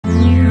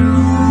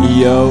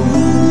yo.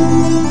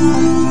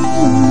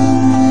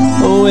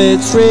 Oh,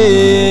 it's real.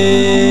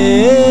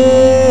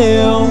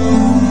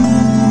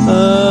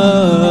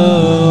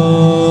 Oh,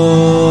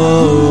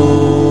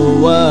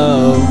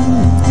 whoa.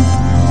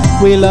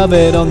 We love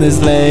it on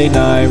this late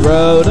night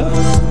road.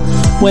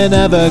 We're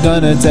never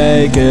gonna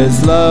take it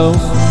slow.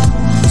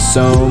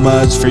 So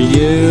much for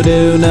you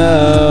to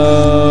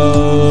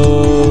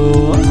know.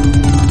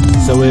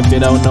 So if you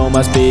don't know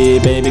my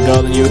speed, baby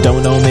girl, then you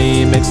don't know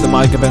me. Mix the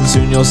mic up and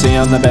soon you'll see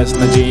I'm the best in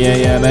the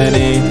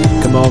G-A-M-N-E.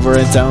 Come over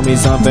and tell me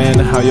something,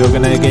 how you're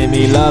gonna give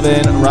me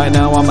loving. Right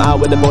now I'm out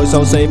with the boys,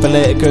 so say for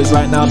lit, cause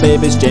right now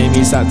babe it's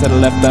Jamie sat to the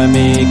left of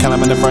me.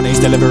 Callum in the front, he's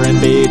delivering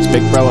beats.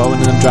 Big bro Owen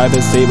in the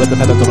driver's seat with the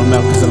pedal to the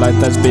milk cause I like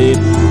that speed.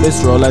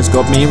 This Rolex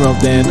got me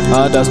roped in,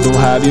 dust will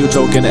have you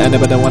choking.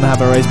 Anybody wanna have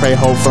a race, pray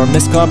hold from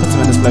this car, put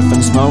some in the spliff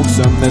and smoke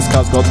some. This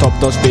car's got top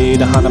dog speed,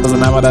 100 miles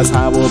an hour, that's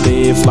how we'll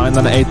be. Flying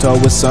on the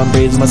 8-12 with some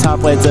breeze. Almost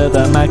halfway to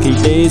the Mackie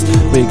D's.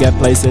 We get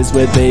places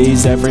with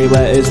these.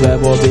 Everywhere is where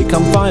we'll be.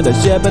 Come find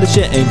us, yeah, but the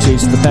shit ain't cheap.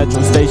 The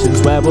petrol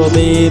stations where we'll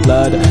be.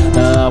 Blood,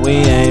 nah, we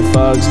ain't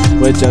thugs.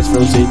 We're just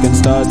real seeking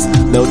studs.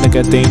 Little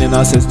nicotine in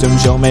our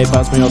systems. Yo, mate,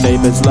 pass me your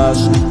vapor's lush.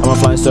 I'm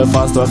flying so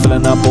fast, we're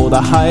filling up all the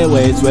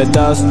highways with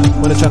dust.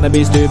 We're not trying to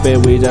be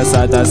stupid, we just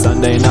had that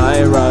Sunday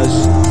night rush.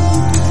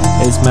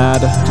 It's mad,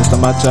 just how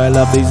much I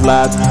love these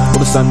lads. All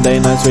the Sunday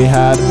nights we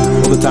had,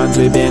 all the times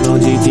we've been on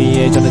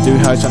GTA, trying to do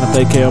house, trying to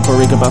play KO Puerto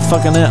Rico, but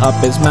fucking it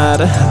up is mad.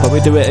 But we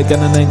do it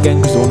again and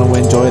again, cause we wanna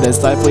enjoy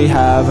this life we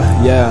have.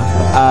 Yeah,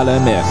 I'll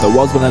admit, the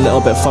world's been a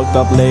little bit fucked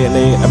up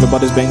lately.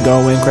 Everybody's been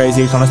going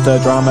crazy, trying to stir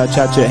drama,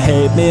 chat shit,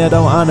 hate me. I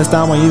don't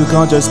understand why you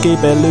can't just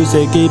keep it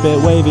lucid, keep it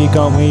wavy.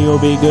 Can't we all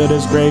be good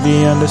as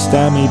gravy,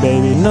 understand me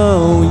baby?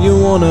 No, you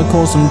wanna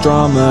cause some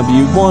drama, but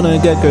you wanna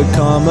get good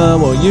karma.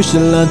 Well, you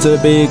should learn to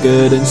be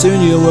good and soon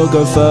you will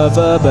go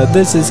further. But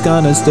this is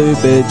kinda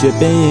stupid, you're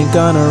being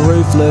kinda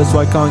ruthless.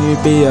 Why can't you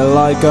be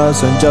like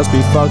us and just be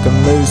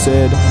fucking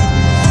lucid?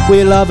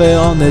 We love it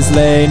on this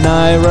late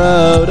night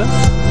road.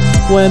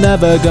 We're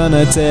never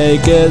gonna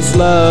take it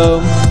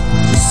slow.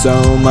 So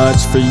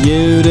much for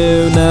you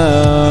to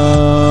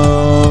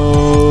know.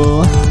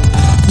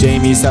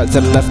 Jamie sat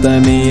to the left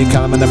of me,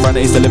 Callum in the front,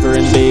 he's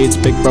delivering beats.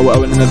 Big bro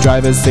Owen in the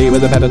driver's seat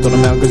with the pedal to the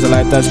milk cause I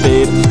like that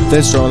speed.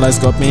 This Rolex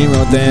got me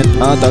roped in,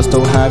 dust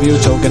will have you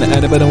choking.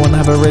 Anybody wanna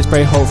have a race,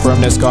 pray hold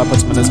from this car, put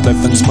some in a spliff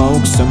and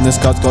smoke some. This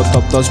car's got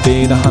top dog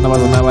speed, 100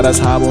 miles an hour, that's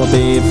how we'll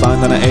be.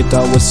 Flying on an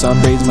 8-12 with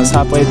some breeze, must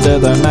halfway to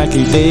the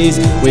Mackie D's.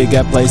 We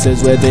get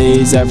places with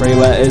these,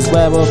 everywhere is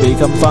where we'll be.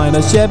 Come find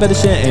us, yeah, but the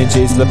shit ain't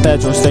cheese. The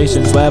petrol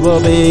stations where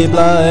we'll be.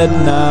 Blood,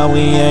 nah,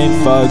 we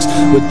ain't thugs,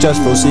 we're just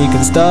real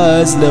seeking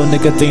studs. Little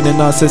nicotine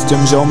in our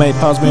systems, your mate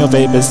pass me your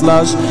vapor's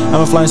slush. And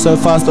we're flying so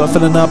fast, we're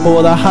filling up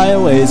all the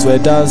highways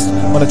with dust.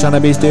 We're not trying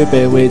to be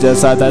stupid, we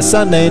just had that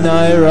Sunday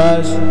night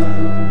rush.